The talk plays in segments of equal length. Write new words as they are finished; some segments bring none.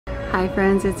Hi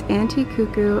friends, it's Auntie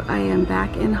Cuckoo. I am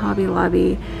back in Hobby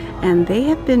Lobby and they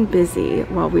have been busy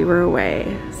while we were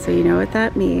away. So you know what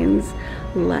that means.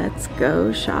 Let's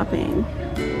go shopping.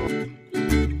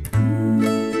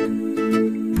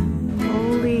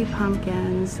 Holy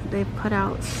pumpkins. They've put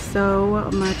out so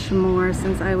much more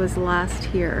since I was last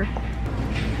here.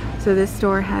 So this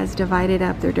store has divided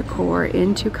up their decor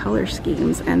into color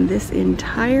schemes and this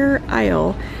entire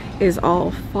aisle is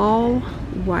all fall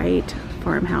white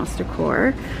farmhouse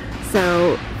decor.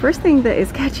 So first thing that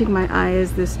is catching my eye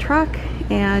is this truck,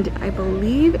 and I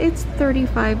believe it's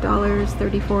 $35,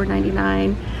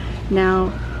 $34.99.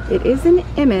 Now it is an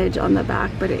image on the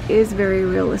back, but it is very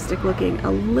realistic looking.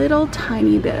 A little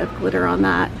tiny bit of glitter on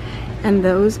that, and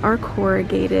those are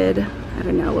corrugated, I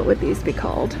don't know, what would these be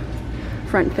called?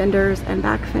 Front fenders and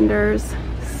back fenders.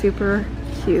 Super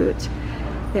cute.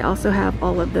 They also have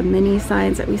all of the mini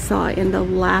signs that we saw in the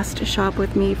last shop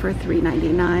with me for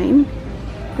 $3.99.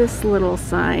 This little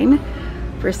sign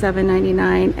for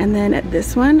 $7.99. And then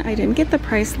this one, I didn't get the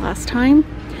price last time.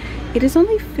 It is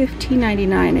only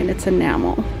 $15.99 and it's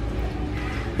enamel.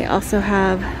 They also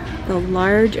have the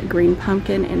large green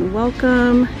pumpkin in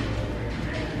welcome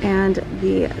and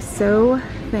the so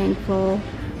thankful,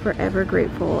 forever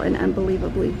grateful, and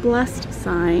unbelievably blessed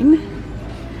sign.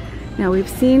 Now we've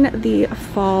seen the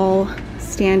fall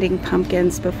standing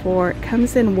pumpkins before. It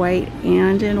comes in white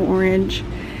and in orange,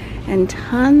 and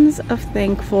tons of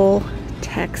thankful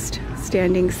text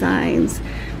standing signs.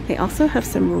 They also have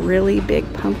some really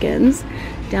big pumpkins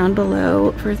down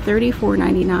below for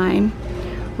 $34.99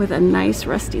 with a nice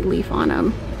rusty leaf on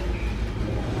them.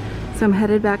 So I'm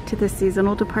headed back to the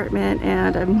seasonal department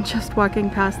and I'm just walking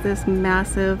past this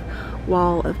massive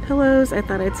wall of pillows. I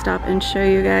thought I'd stop and show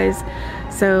you guys.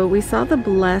 So we saw the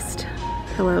blessed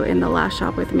pillow in the last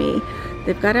shop with me.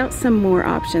 They've got out some more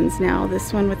options now.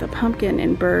 This one with a pumpkin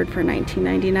and bird for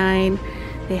 $19.99.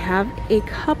 They have a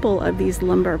couple of these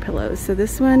lumbar pillows. So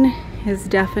this one is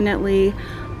definitely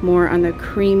more on the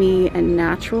creamy and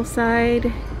natural side.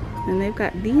 And they've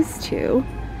got these two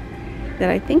that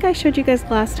I think I showed you guys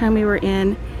last time we were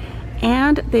in.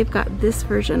 And they've got this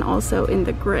version also in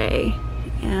the gray.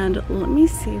 And let me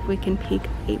see if we can peek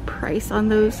a price on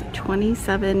those,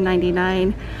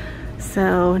 $27.99.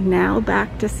 So now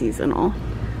back to seasonal.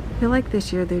 I feel like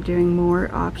this year they're doing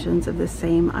more options of the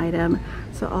same item.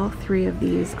 So all three of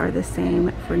these are the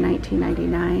same for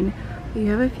 $19.99. You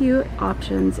have a few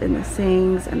options in the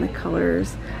sayings and the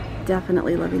colors.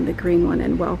 Definitely loving the green one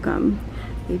in welcome.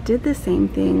 They did the same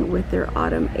thing with their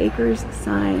Autumn Acres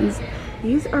signs.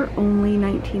 These are only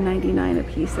 $19.99 a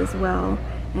piece as well.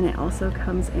 And it also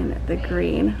comes in the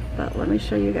green, but let me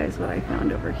show you guys what I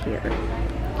found over here.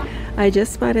 I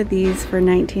just spotted these for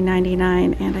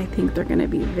 $19.99 and I think they're gonna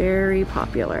be very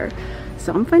popular.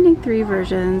 So I'm finding three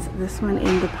versions. This one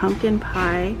in the pumpkin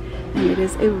pie, and it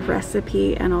is a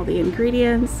recipe and all the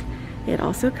ingredients. It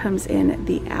also comes in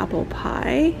the apple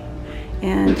pie,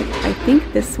 and I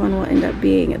think this one will end up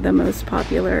being the most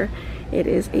popular. It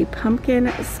is a pumpkin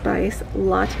spice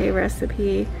latte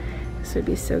recipe. This would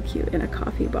be so cute in a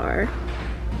coffee bar.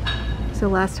 So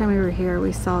last time we were here,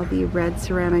 we saw the red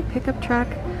ceramic pickup truck.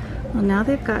 Well, now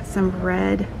they've got some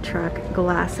red truck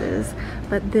glasses,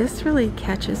 but this really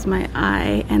catches my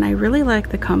eye and I really like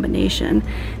the combination.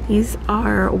 These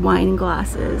are wine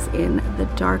glasses in the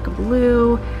dark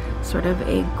blue, sort of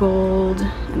a gold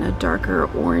and a darker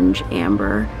orange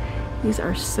amber. These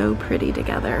are so pretty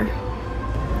together.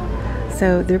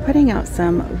 So they're putting out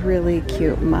some really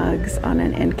cute mugs on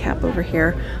an end cap over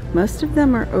here. Most of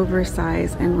them are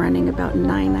oversized and running about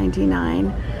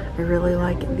 $9.99. I really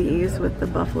like these with the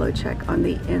buffalo check on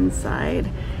the inside.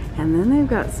 And then they've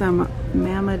got some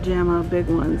Mama Jamma big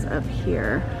ones up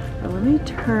here. But let me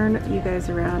turn you guys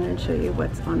around and show you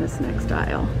what's on this next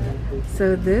aisle.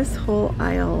 So this whole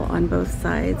aisle on both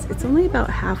sides, it's only about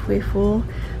halfway full,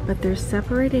 but they're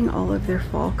separating all of their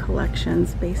fall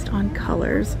collections based on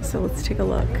colors. So let's take a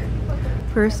look.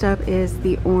 First up is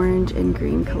the orange and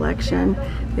green collection.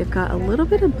 They've got a little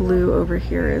bit of blue over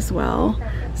here as well.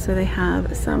 So they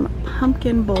have some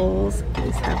pumpkin bowls.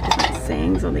 These have different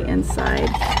sayings on the inside.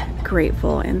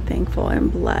 Grateful and thankful and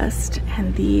blessed.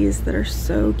 And these that are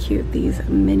so cute, these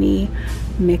mini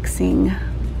mixing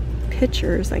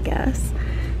pitchers, I guess.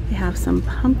 They have some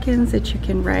pumpkins that you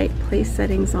can write place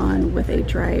settings on with a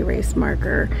dry erase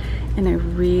marker. And I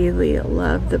really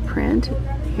love the print.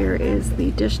 Here is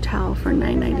the dish towel for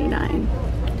 $9.99.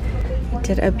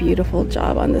 Did a beautiful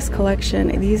job on this collection.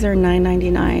 These are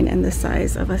 $9.99 and the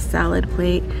size of a salad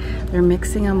plate. They're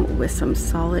mixing them with some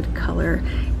solid color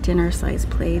dinner size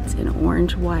plates in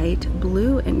orange, white,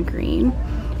 blue, and green.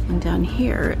 And down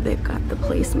here, they've got the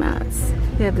placemats.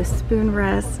 They have the spoon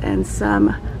rests and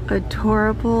some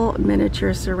adorable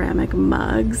miniature ceramic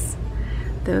mugs.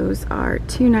 Those are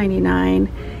 $2.99.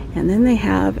 And then they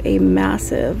have a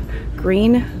massive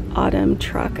green autumn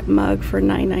truck mug for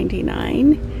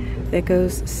 $9.99 that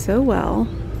goes so well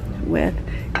with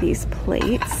these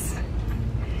plates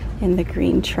in the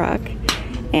green truck.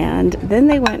 And then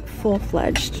they went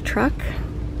full-fledged truck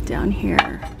down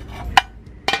here.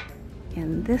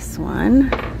 And this one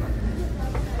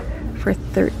for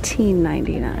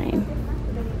 $13.99.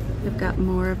 They've got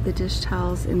more of the dish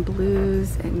towels in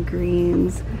blues and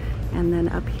greens, and then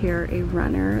up here a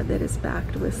runner that is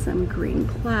backed with some green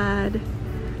plaid.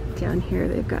 Down here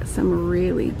they've got some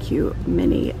really cute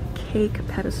mini cake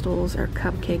pedestals or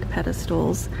cupcake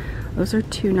pedestals. Those are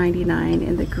 $2.99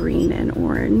 in the green and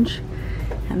orange.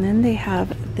 And then they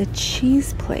have the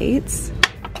cheese plates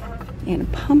in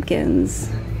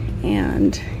pumpkins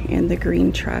and in the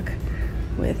green truck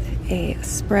with a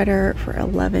spreader for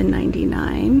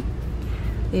 $11.99.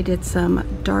 They did some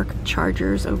dark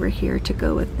chargers over here to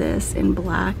go with this in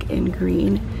black and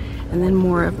green, and then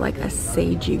more of like a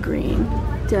sagey green.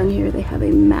 Down here they have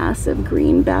a massive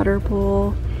green batter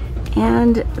bowl,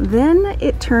 and then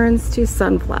it turns to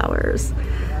sunflowers.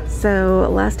 So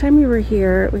last time we were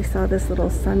here, we saw this little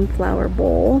sunflower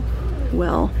bowl.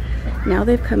 Well, now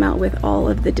they've come out with all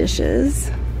of the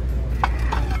dishes.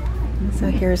 So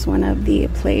here's one of the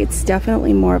plates,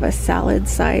 definitely more of a salad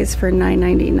size for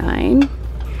 $9.99.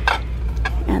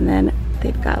 And then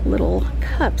they've got little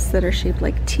cups that are shaped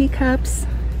like teacups.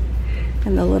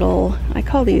 And the little, I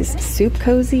call these soup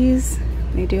cozies.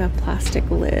 They do have plastic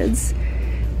lids.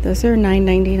 Those are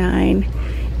 $9.99.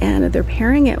 And they're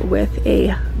pairing it with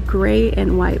a gray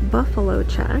and white buffalo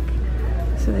check.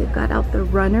 So they've got out the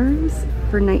runners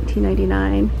for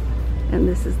 $19.99. And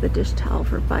this is the dish towel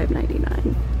for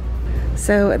 $5.99.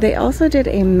 So they also did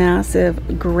a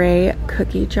massive gray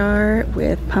cookie jar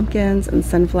with pumpkins and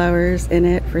sunflowers in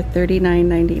it for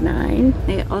 $39.99.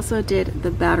 They also did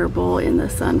the batter bowl in the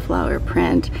sunflower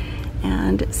print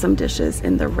and some dishes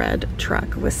in the red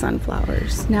truck with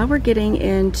sunflowers. Now we're getting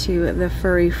into the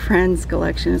Furry Friends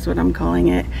collection is what I'm calling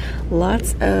it.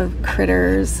 Lots of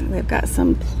critters. They've got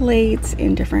some plates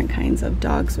in different kinds of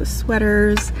dogs with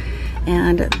sweaters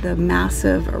and the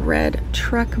massive red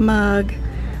truck mug.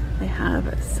 They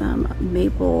have some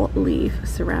maple leaf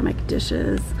ceramic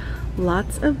dishes.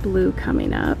 Lots of blue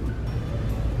coming up.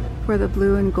 For the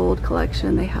blue and gold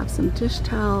collection, they have some dish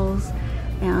towels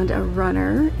and a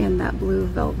runner in that blue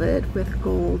velvet with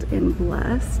gold and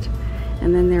blessed.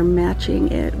 And then they're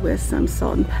matching it with some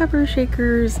salt and pepper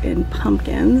shakers in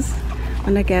pumpkins. I'm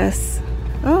gonna guess,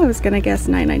 oh, I was gonna guess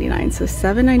 $9.99, so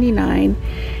 $7.99.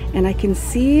 And I can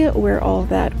see where all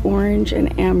that orange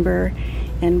and amber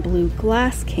and blue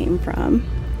glass came from.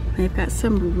 They've got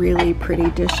some really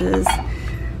pretty dishes.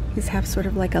 These have sort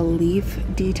of like a leaf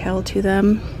detail to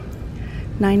them.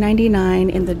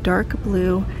 $9.99 in the dark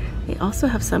blue. They also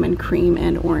have some in cream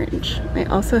and orange. They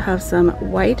also have some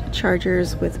white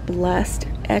chargers with blessed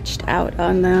etched out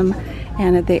on them,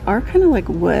 and they are kind of like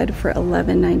wood for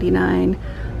 $11.99.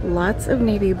 Lots of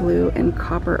navy blue and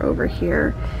copper over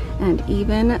here, and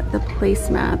even the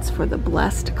placemats for the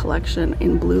Blessed collection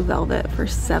in blue velvet for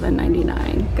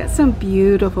 $7.99. Got some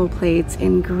beautiful plates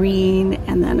in green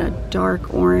and then a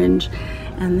dark orange,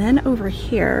 and then over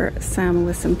here some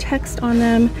with some text on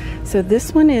them. So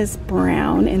this one is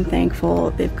brown and thankful.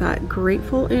 They've got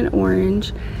grateful in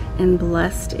orange and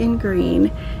blessed in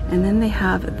green, and then they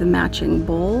have the matching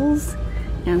bowls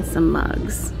and some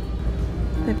mugs.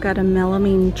 They've got a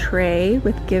melamine tray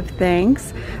with give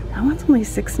thanks. That one's only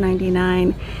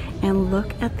 $6.99. And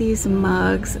look at these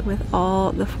mugs with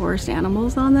all the forest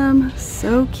animals on them.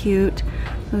 So cute.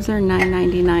 Those are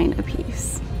 $9.99 a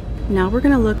piece. Now we're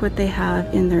gonna look what they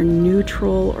have in their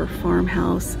neutral or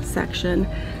farmhouse section.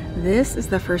 This is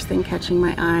the first thing catching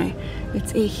my eye.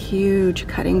 It's a huge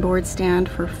cutting board stand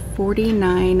for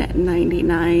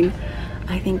 $49.99.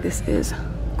 I think this is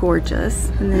gorgeous.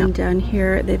 And then down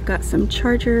here they've got some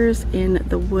chargers in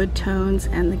the wood tones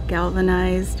and the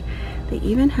galvanized. They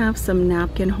even have some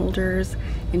napkin holders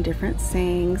in different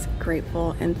sayings,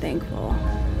 grateful and thankful.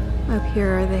 Up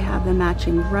here they have the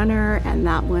matching runner, and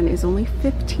that one is only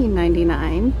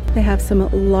 $15.99. They have some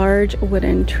large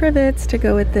wooden trivets to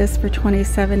go with this for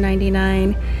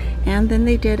 $27.99. And then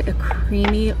they did a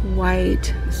creamy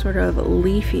white sort of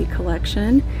leafy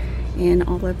collection in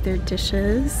all of their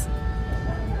dishes.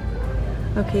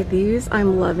 Okay, these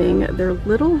I'm loving. They're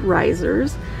little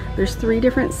risers. There's 3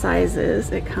 different sizes.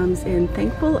 It comes in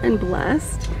thankful and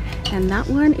blessed, and that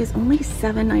one is only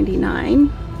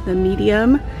 $7.99. The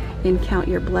medium in Count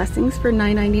Your Blessings for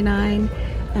 $9.99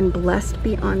 and Blessed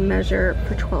Beyond Measure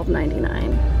for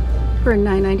 $12.99. For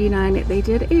 $9.99, they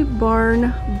did a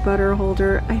barn butter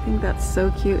holder. I think that's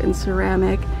so cute in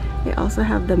ceramic. They also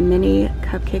have the mini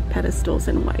cupcake pedestals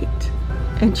in white.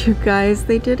 And you guys,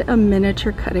 they did a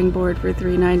miniature cutting board for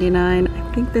 $3.99.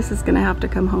 I think this is gonna have to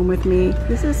come home with me.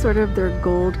 This is sort of their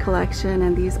gold collection,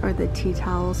 and these are the tea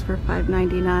towels for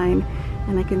 $5.99.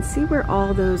 And I can see where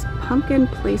all those pumpkin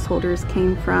placeholders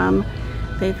came from.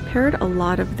 They've paired a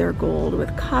lot of their gold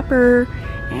with copper,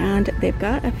 and they've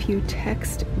got a few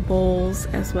text bowls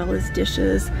as well as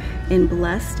dishes in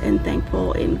Blessed and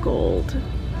Thankful in gold.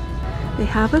 They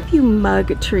have a few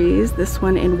mug trees, this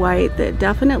one in white that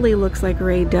definitely looks like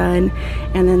Rae Dunn,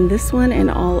 and then this one in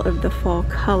all of the fall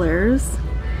colors.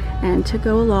 And to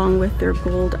go along with their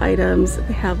gold items,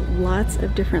 they have lots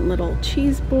of different little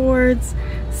cheese boards,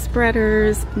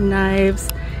 spreaders, knives,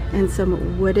 and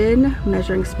some wooden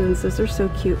measuring spoons. Those are so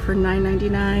cute for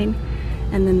 $9.99.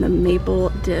 And then the maple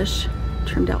dish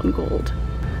trimmed out in gold.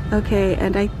 Okay,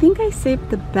 and I think I saved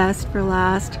the best for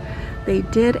last. They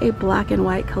did a black and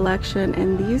white collection,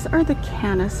 and these are the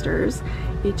canisters.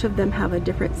 Each of them have a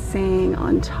different saying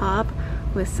on top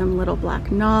with some little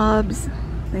black knobs.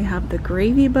 They have the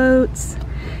gravy boats,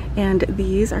 and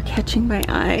these are catching my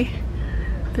eye.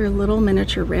 They're little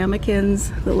miniature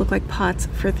ramekins that look like pots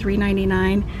for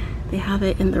 $3.99. They have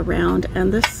it in the round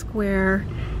and the square,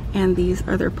 and these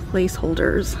are their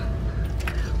placeholders.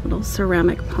 Little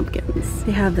ceramic pumpkins.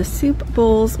 They have the soup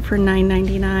bowls for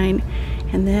 $9.99.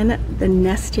 And then the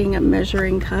nesting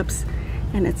measuring cups,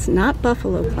 and it's not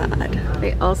buffalo plaid.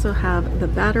 They also have the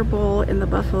batter bowl in the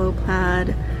buffalo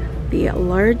plaid, the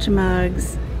large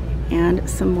mugs, and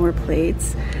some more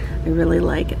plates. I really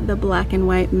like the black and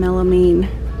white melamine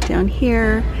down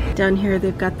here. Down here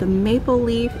they've got the maple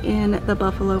leaf in the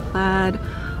buffalo plaid,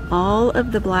 all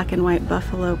of the black and white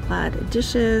buffalo plaid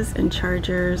dishes and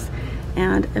chargers,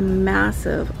 and a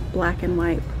massive black and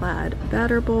white plaid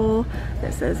batter bowl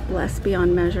that says Blessed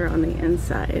Beyond Measure on the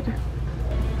inside.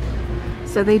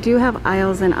 So they do have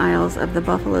aisles and aisles of the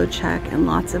buffalo check and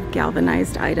lots of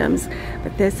galvanized items,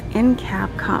 but this end cap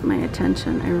caught my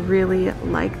attention. I really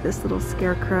like this little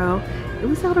scarecrow. It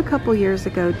was out a couple years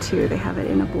ago too. They have it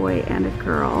in a boy and a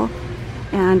girl.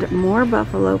 And more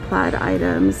buffalo plaid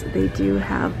items. They do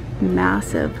have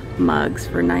massive mugs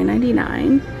for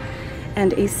 $9.99.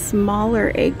 and a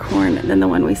smaller acorn than the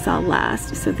one we saw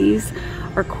last. So these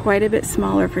are quite a bit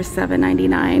smaller for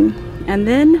 $7.99. And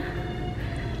then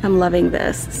I'm loving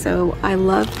this. So I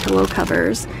love pillow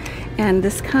covers, and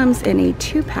this comes in a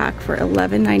 2-pack for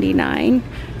 $11.99.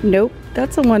 Nope,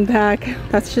 that's a 1-pack.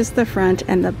 That's just the front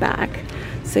and the back.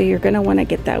 So you're gonna wanna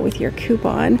get that with your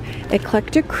coupon.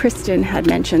 Eclectic Kristen had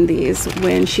mentioned these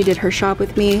when she did her shop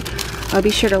with me. I'll be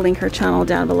sure to link her channel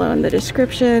down below in the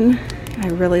description. I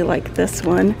really like this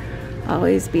one.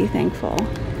 Always be thankful.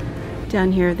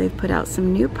 Down here they've put out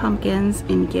some new pumpkins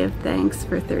in Give Thanks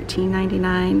for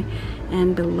 $13.99,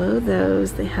 and below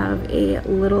those they have a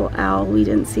little owl we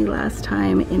didn't see last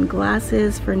time in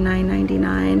glasses for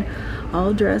 $9.99,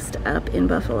 all dressed up in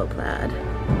buffalo plaid.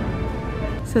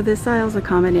 So this aisle's a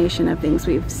combination of things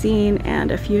we've seen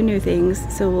and a few new things,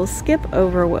 so we'll skip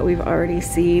over what we've already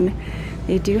seen.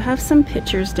 They do have some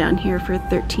pictures down here for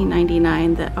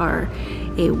 $13.99 that are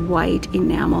a white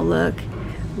enamel look.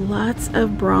 Lots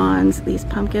of bronze. These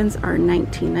pumpkins are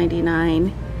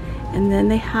 $19.99. And then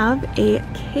they have a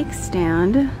cake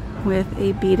stand with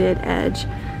a beaded edge.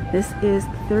 This is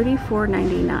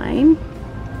 $34.99.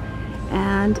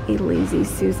 And a Lazy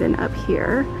Susan up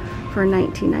here for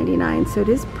 $19.99. So it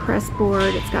is press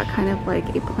board. It's got kind of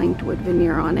like a planked wood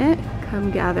veneer on it.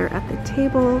 Come gather at the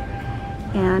table.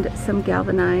 And some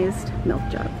galvanized milk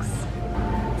jugs.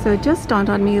 So it just dawned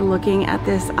on me looking at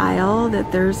this aisle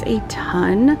that there's a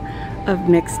ton of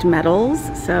mixed metals.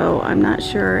 So I'm not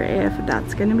sure if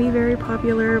that's going to be very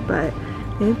popular, but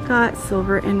they've got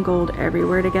silver and gold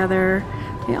everywhere together.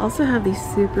 They also have these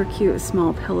super cute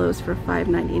small pillows for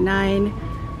 $5.99,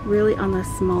 really on the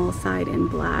small side in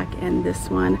black, and this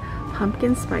one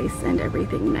pumpkin spice and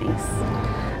everything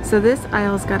nice. So this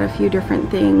aisle's got a few different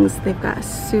things. They've got a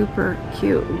super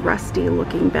cute rusty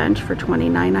looking bench for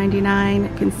 $29.99.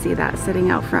 You can see that sitting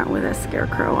out front with a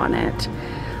scarecrow on it.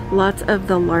 Lots of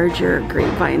the larger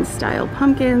grapevine style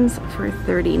pumpkins for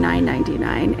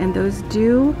 $39.99, and those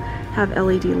do have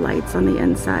LED lights on the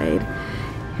inside.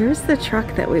 Here's the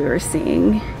truck that we were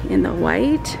seeing in the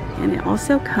white, and it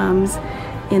also comes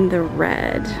in the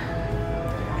red.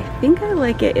 I think I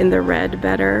like it in the red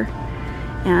better.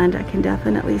 And I can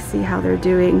definitely see how they're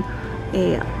doing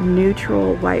a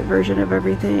neutral white version of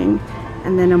everything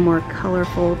and then a more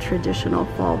colorful traditional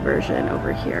fall version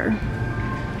over here.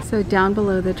 So down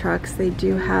below the trucks, they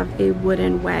do have a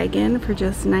wooden wagon for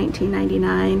just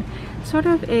 $19.99, sort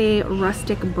of a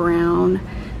rustic brown.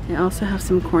 They also have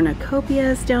some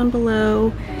cornucopias down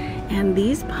below, and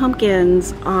these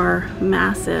pumpkins are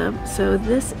massive. So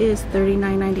this is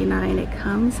 $39.99. It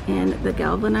comes in the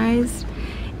galvanized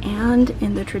and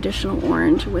in the traditional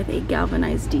orange with a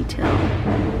galvanized detail.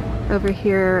 Over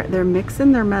here, they're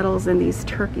mixing their metals in these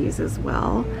turkeys as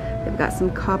well. They've got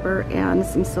some copper and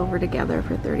some silver together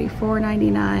for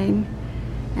 $34.99.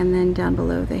 And then down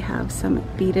below they have some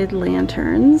beaded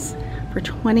lanterns for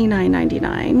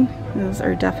 $29.99. Those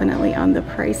are definitely on the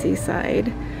pricey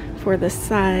side for the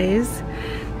size.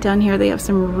 Down here they have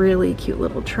some really cute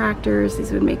little tractors.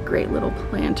 These would make great little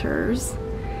planters.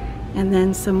 And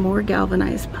then some more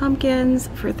galvanized pumpkins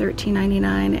for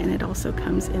 $13.99, and it also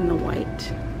comes in the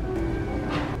white.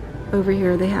 Over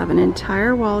here they have an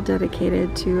entire wall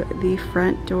dedicated to the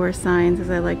front door signs, as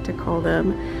I like to call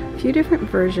them. A few different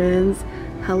versions: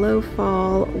 Hello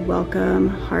Fall, Welcome,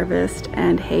 Harvest,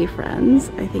 and Hey Friends.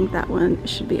 I think that one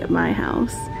should be at my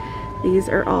house. These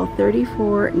are all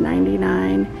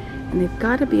 $34.99, and they've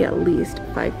got to be at least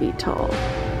 5 feet tall.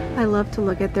 I love to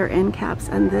look at their end caps,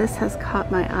 and this has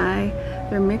caught my eye.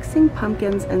 They're mixing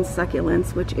pumpkins and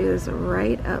succulents, which is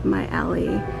right up my alley.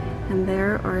 And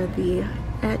there are the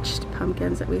etched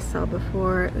pumpkins that we saw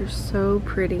before. They're so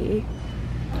pretty.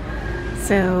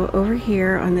 So over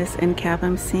here on this end cap,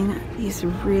 I'm seeing these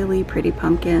really pretty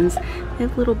pumpkins. They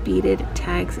have little beaded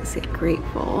tags that say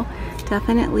grateful.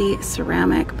 Definitely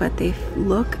ceramic, but they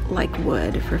look like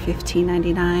wood for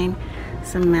 $15.99.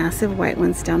 Some massive white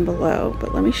ones down below,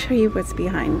 but let me show you what's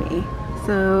behind me.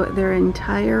 So their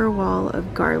entire wall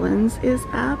of garlands is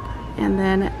up, and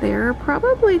then they're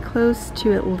probably close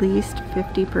to at least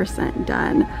 50%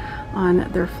 done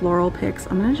on their floral picks.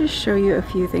 I'm going to just show you a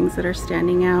few things that are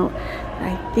standing out that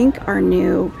I think are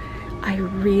new. I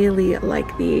really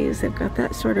like these. They've got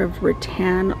that sort of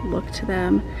rattan look to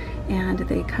them, and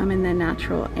they come in the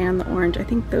natural and the orange. I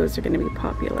think those are going to be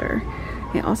popular.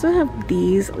 I also have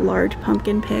these large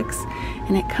pumpkin picks,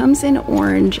 and it comes in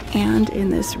orange and in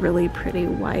this really pretty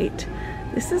white.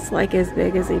 This is like as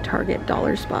big as a Target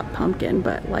dollar spot pumpkin,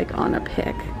 but like on a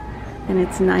pick, and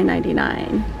it's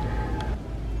 $9.99.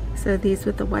 So these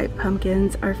with the white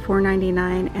pumpkins are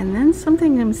 $4.99, and then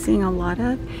something I'm seeing a lot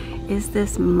of is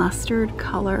this mustard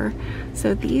color.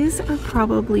 So these are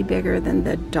probably bigger than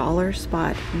the dollar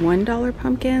spot $1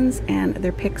 pumpkins, and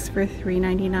they're picks for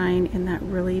 $3.99 in that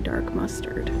really dark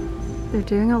mustard. They're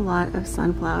doing a lot of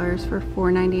sunflowers for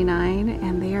 $4.99,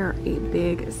 and they are a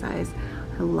big size.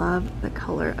 I love the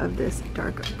color of this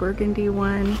dark burgundy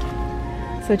one.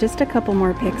 So just a couple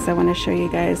more picks I want to show you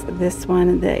guys. This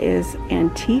one that is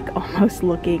antique almost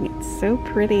looking. It's so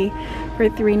pretty for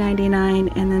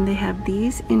 $3.99. And then they have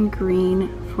these in green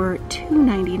for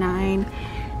 $2.99.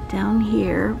 Down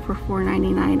here for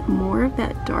 $4.99, more of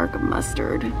that dark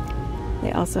mustard.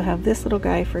 They also have this little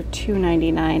guy for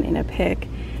 $2.99 in a pick,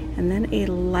 and then a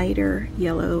lighter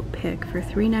yellow pick for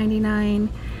 $3.99.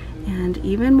 And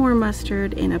even more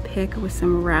mustard in a pick with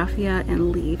some raffia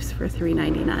and leaves for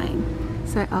 $3.99.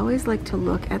 So I always like to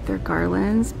look at their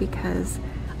garlands because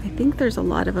I think there's a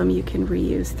lot of them you can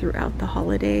reuse throughout the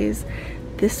holidays.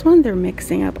 This one, they're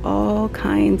mixing up all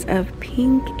kinds of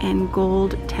pink and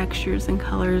gold textures and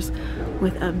colors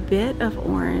with a bit of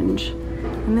orange.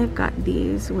 And they've got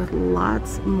these with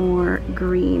lots more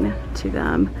green to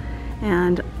them.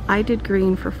 And I did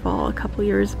green for fall a couple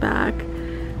years back,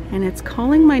 and it's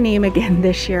calling my name again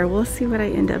this year. We'll see what I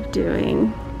end up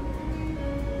doing.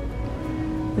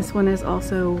 This one is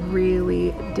also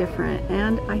really different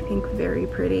and I think very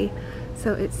pretty.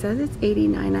 So it says it's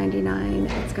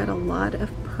 $89.99. It's got a lot of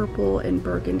purple and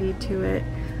burgundy to it.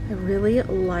 I really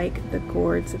like the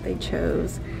gourds that they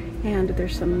chose, and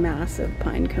there's some massive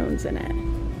pine cones in it.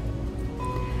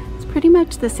 It's pretty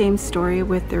much the same story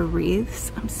with their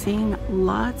wreaths. I'm seeing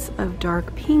lots of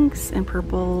dark pinks and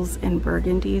purples and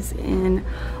burgundies in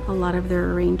a lot of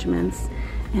their arrangements,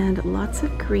 and lots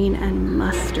of green and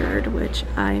mustard, which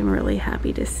I'm really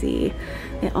happy to see.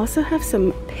 They also have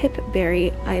some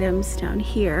pipberry items down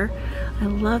here. I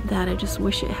love that. I just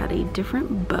wish it had a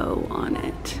different bow on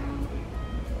it.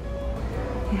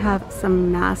 They have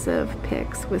some massive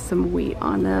picks with some wheat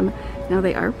on them. Now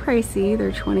they are pricey,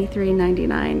 they're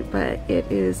 $23.99, but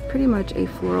it is pretty much a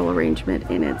floral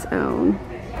arrangement in its own.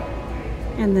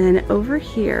 And then over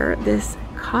here, this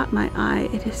caught my eye.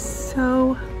 It is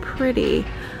so pretty.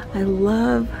 I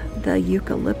love the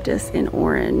eucalyptus in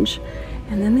orange,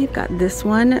 And then they've got this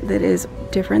one that is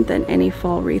different than any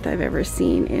fall wreath I've ever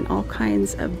seen, in all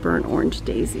kinds of burnt orange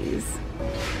daisies.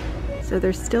 So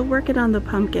they're still working on the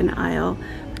pumpkin aisle.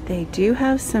 They do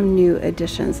have some new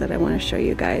additions that I want to show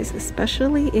you guys,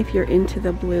 especially if you're into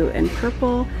the blue and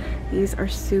purple. These are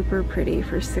super pretty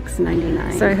for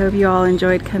 $6.99. So I hope you all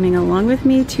enjoyed coming along with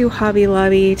me to Hobby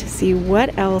Lobby to see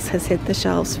what else has hit the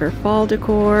shelves for fall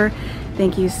decor.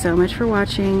 Thank you so much for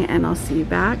watching, and I'll see you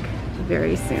back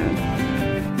very soon.